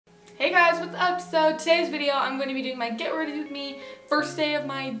Hey guys, what's up? So today's video I'm going to be doing my get ready with me first day of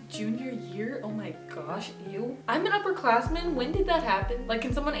my junior year. Oh my gosh, ew. I'm an upperclassman. When did that happen? Like,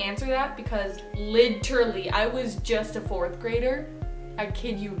 can someone answer that? Because literally I was just a 4th grader. I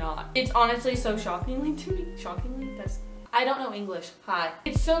kid you not. It's honestly so shockingly to me. Shockingly? I don't know English. Hi.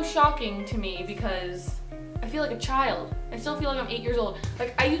 It's so shocking to me because I feel like a child. I still feel like I'm 8 years old.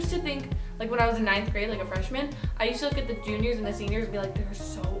 Like, I used to think, like when I was in 9th grade, like a freshman, I used to look at the juniors and the seniors and be like, they're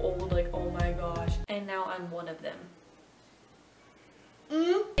so old, like, oh my gosh. And now I'm one of them.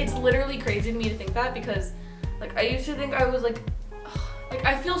 It's literally crazy to me to think that because, like, I used to think I was like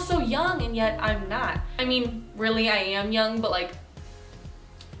I feel so young and yet I'm not. I mean, really I am young, but like,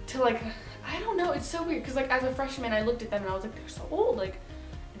 I don't know, it's so weird because like as a freshman I looked at them and I was like, they're so old, like,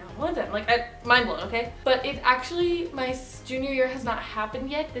 and I'm one of them, like, mind blown, okay? But it's actually, my junior year has not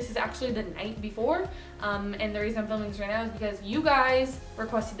happened yet. This is actually the night before, and the reason I'm filming this right now is because you guys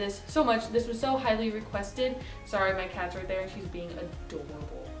requested this so much. This was so highly requested. Sorry, my cat's right there and she's being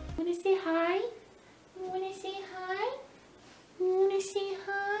adorable. Wanna say hi? You wanna say hi? You wanna say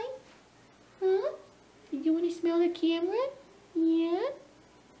hi? Huh? Did you wanna smell the camera? Yeah?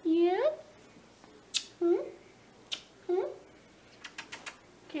 Yeah?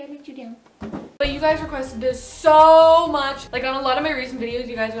 Okay, I let you down. But you guys requested this so much. Like on a lot of my recent videos,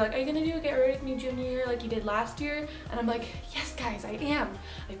 you guys are like, are you gonna do a get ready with me junior year like you did last year? And I'm like, yes guys, I am.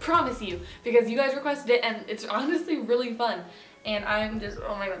 I promise you. Because you guys requested it and it's honestly really fun. And I'm just,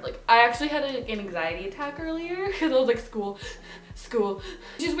 oh my god, like I actually had an anxiety attack earlier because I was like, school.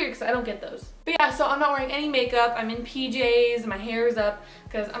 Which is weird because I don't get those. But yeah, so I'm not wearing any makeup. I'm in PJs, my hair is up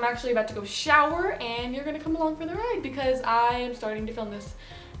because I'm actually about to go shower and you're gonna come along for the ride because I am starting to film this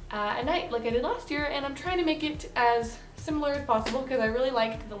at night like I did last year, and I'm trying to make it as similar as possible because I really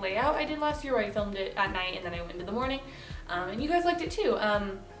liked the layout I did last year where I filmed it at night and then I went into the morning, and you guys liked it too.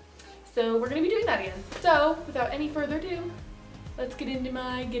 So we're gonna be doing that again. So without any further ado, let's get into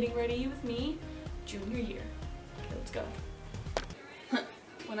my getting ready with me junior year. Okay, let's go.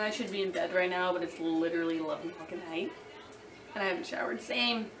 When I should be in bed right now, but it's literally 11 o'clock at night and I haven't showered.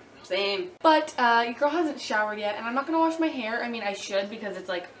 Same. But your girl hasn't showered yet and I'm not gonna wash my hair. I mean, I should because it's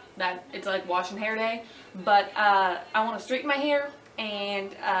like wash and hair day, but I want to straighten my hair,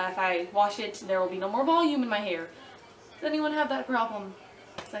 and if I wash it there will be no more volume in my hair. Does anyone have that problem?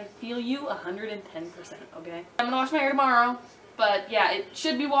 Because I feel you 110%, okay? I'm gonna wash my hair tomorrow, but yeah, it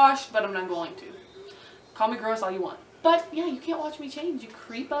should be washed, but I'm not going to. Call me gross all you want. But yeah, you can't watch me change, you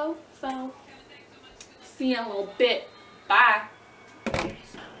creepo. So see you in a little bit. Bye.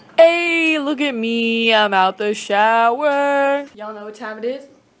 Hey, look at me, I'm out the shower. Y'all know what time it is?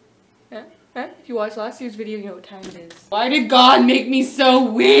 Huh? If you watched last year's video, you know what time it is. Why did God make me so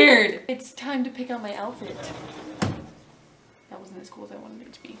weird? It's time to pick out my outfit. That wasn't as cool as I wanted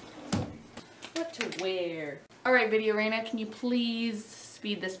it to be. What to wear? Alright, Video Raina, can you please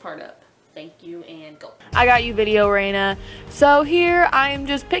speed this part up? Thank you, and go. I got you, Video Raina. So here I'm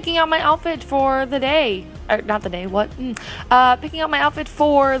just picking out my outfit for the day. Not the day, what? Picking out my outfit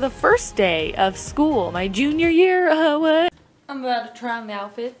for the first day of school, my junior year. What? I'm about to try on the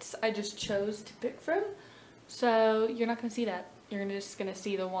outfits I just chose to pick from. So you're not gonna see that. You're just gonna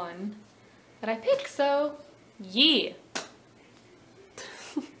see the one that I picked. So yeah.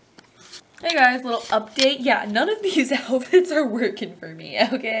 Hey guys, little update. Yeah, none of these outfits are working for me,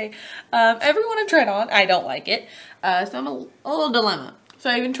 okay? Everyone I've tried on, I don't like it. So I'm a little dilemma. So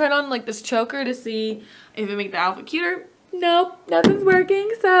I even tried on like this choker to see if it make the outfit cuter. Nope, nothing's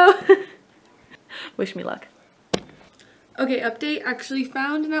working, so wish me luck. Okay, update. Actually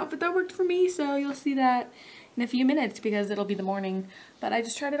found an outfit that worked for me, so you'll see that in a few minutes because it'll be the morning. But I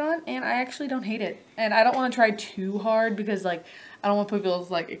just tried it on and I actually don't hate it. And I don't want to try too hard because like I don't want people's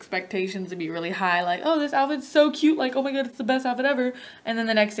like expectations to be really high, like, oh, this outfit's so cute, like, oh my god, it's the best outfit ever, and then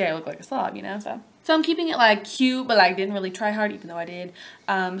the next day I look like a slob, you know? So I'm keeping it like cute, but like didn't really try hard even though I did.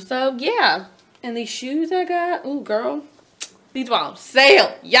 So yeah. And these shoes I got, ooh girl, these were on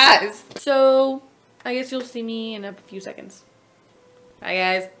sale, yes. So I guess you'll see me in a few seconds. Bye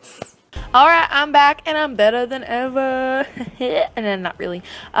guys. Alright, I'm back and I'm better than ever. And then not really.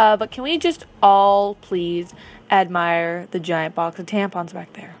 But can we just all please admire the giant box of tampons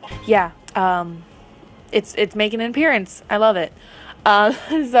back there? Yeah, it's making an appearance. I love it.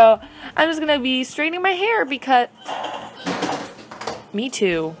 So I'm just gonna be straightening my hair because me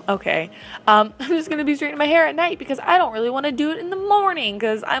too. Okay. I'm just gonna be straightening my hair at night because I don't really want to do it in the morning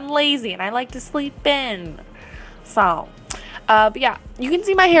because I'm lazy and I like to sleep in. So but yeah, you can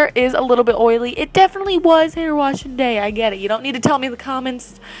see my hair is a little bit oily. It definitely was hair washing day. I get it. You don't need to tell me in the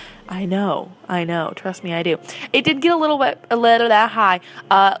comments. I know. Trust me, I do. It did get a little wet, a little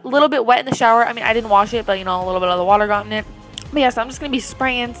bit wet in the shower. I mean, I didn't wash it, but you know, a little bit of the water got in it. But yeah, so I'm just going to be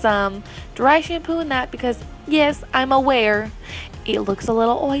spraying some dry shampoo in that because, yes, I'm aware it looks a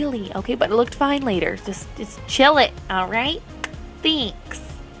little oily, okay? But it looked fine later. Just chill it, all right? Thanks.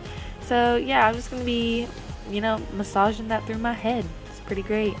 So, yeah, I'm just going to be, you know, massaging that through my head. It's pretty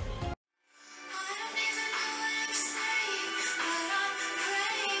great.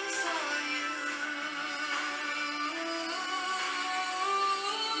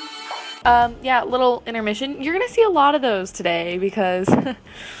 Yeah, little intermission. You're gonna see a lot of those today because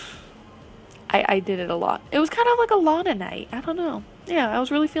I did it a lot. It was kind of like a Lana night. I don't know. Yeah, I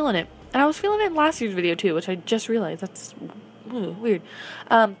was really feeling it. And I was feeling it in last year's video too, which I just realized. That's weird.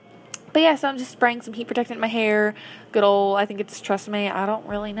 But yeah, so I'm just spraying some heat protectant in my hair. Good old, I think it's Tresemme. I don't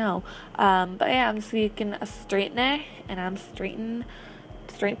really know. But yeah, I'm just making a straightener and I'm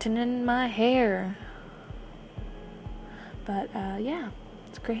straightening my hair. But yeah,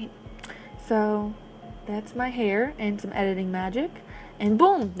 it's great. So that's my hair and some editing magic. And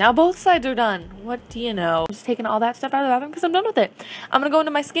boom, now both sides are done. What do you know? I'm just taking all that stuff out of the bathroom because I'm done with it. I'm going to go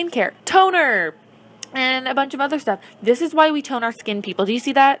into my skincare. Toner! And a bunch of other stuff. This is why we tone our skin, people. Do you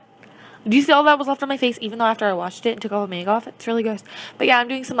see that? Do you see all that was left on my face even though after I washed it and took all the makeup off? It's really gross. But yeah, I'm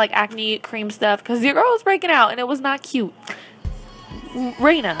doing some like acne cream stuff because your girl was breaking out and it was not cute.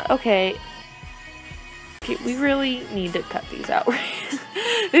 Raina, okay. We really need to cut these out.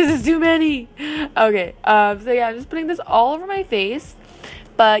 This is too many. Okay, so yeah, I'm just putting this all over my face.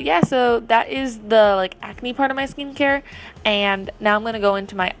 But yeah, so that is the like acne part of my skincare. And now I'm going to go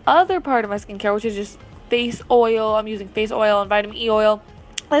into my other part of my skincare, which is just face oil. I'm using face oil and vitamin E oil.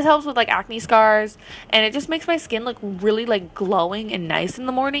 This helps with like acne scars and it just makes my skin look really like glowing and nice in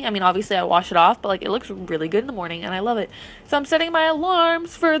the morning. I mean, obviously I wash it off, but like it looks really good in the morning and I love it. So I'm setting my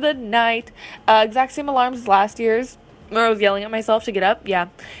alarms for the night. Exact same alarms as last year's where I was yelling at myself to get up. Yeah.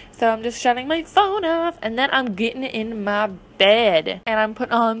 So I'm just shutting my phone off and then I'm getting in my bed and I'm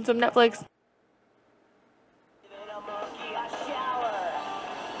putting on some Netflix.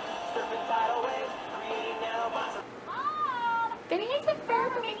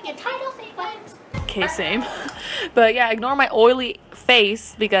 Okay, same. But yeah, ignore my oily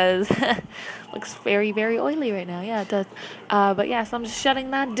face because it looks very, very oily right now. Yeah, it does. But yeah, so I'm just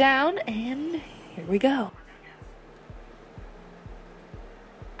shutting that down and here we go.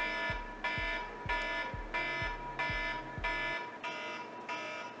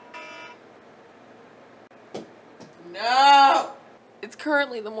 No! It's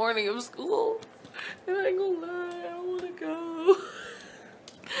currently the morning of school. And I ain't gonna lie, I don't want to go.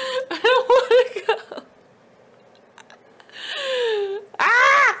 I don't want to go.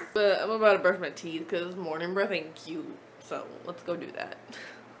 Ah! But I'm about to brush my teeth because morning breath ain't cute. So let's go do that.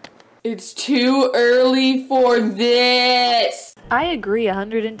 It's too early for this. I agree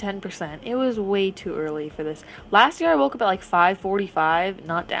 110%. It was way too early for this. Last year I woke up at like 5:45,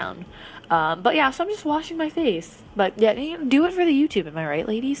 not down. But yeah, so I'm just washing my face. But yeah, do it for the YouTube, am I right,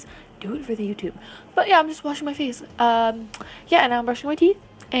 ladies? Do it for the YouTube. But yeah, I'm just washing my face. Yeah, and now I'm brushing my teeth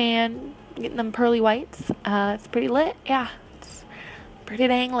and getting them pearly whites. It's pretty lit. Yeah, it's pretty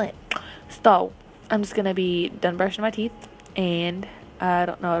dang lit. So I'm just gonna be done brushing my teeth and I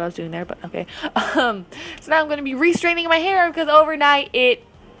don't know what I was doing there, but okay. So now I'm gonna be restraining my hair because overnight it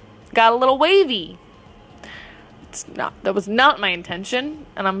got a little wavy. That was not my intention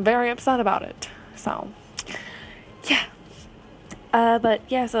and I'm very upset about it. So yeah. But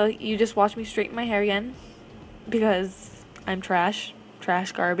yeah, so you just watch me straighten my hair again because I'm trash,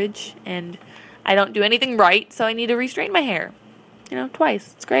 garbage, and I don't do anything right, so I need to re-straighten my hair, you know,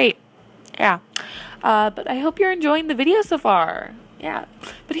 twice. It's great. Yeah. But I hope you're enjoying the video so far. Yeah.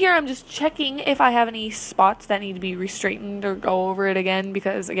 But here I'm just checking if I have any spots that need to be re-straightened or go over it again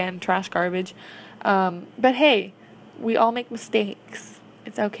because, again, trash, garbage. But hey, we all make mistakes.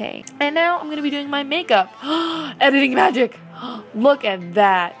 It's okay. And now I'm going to be doing my makeup. Editing magic. Look at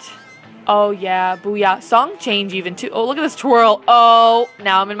that. Oh, yeah. Booyah. Song change even, too. Oh, look at this twirl. Oh,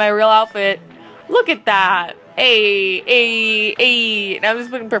 now I'm in my real outfit. Look at that. Hey, hey, hey. Now I'm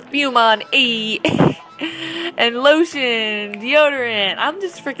just putting perfume on. Hey. And lotion, deodorant. I'm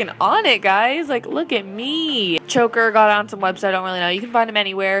just freaking on it, guys. Like, look at me. Choker got on some website. I don't really know. You can find them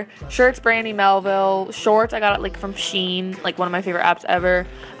anywhere. Shirts, Brandy Melville. Shorts, I got it like from Shein, like one of my favorite apps ever.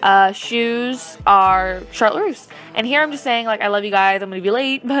 Shoes are Charlotte. And here I'm just saying, like, I love you guys. I'm gonna be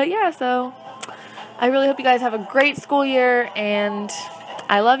late, but yeah. So I really hope you guys have a great school year, and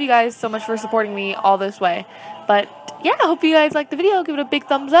I love you guys so much for supporting me all this way. But yeah, I hope you guys liked the video. Give it a big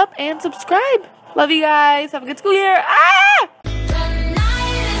thumbs up and subscribe. Love you guys. Have a good school year. Ah!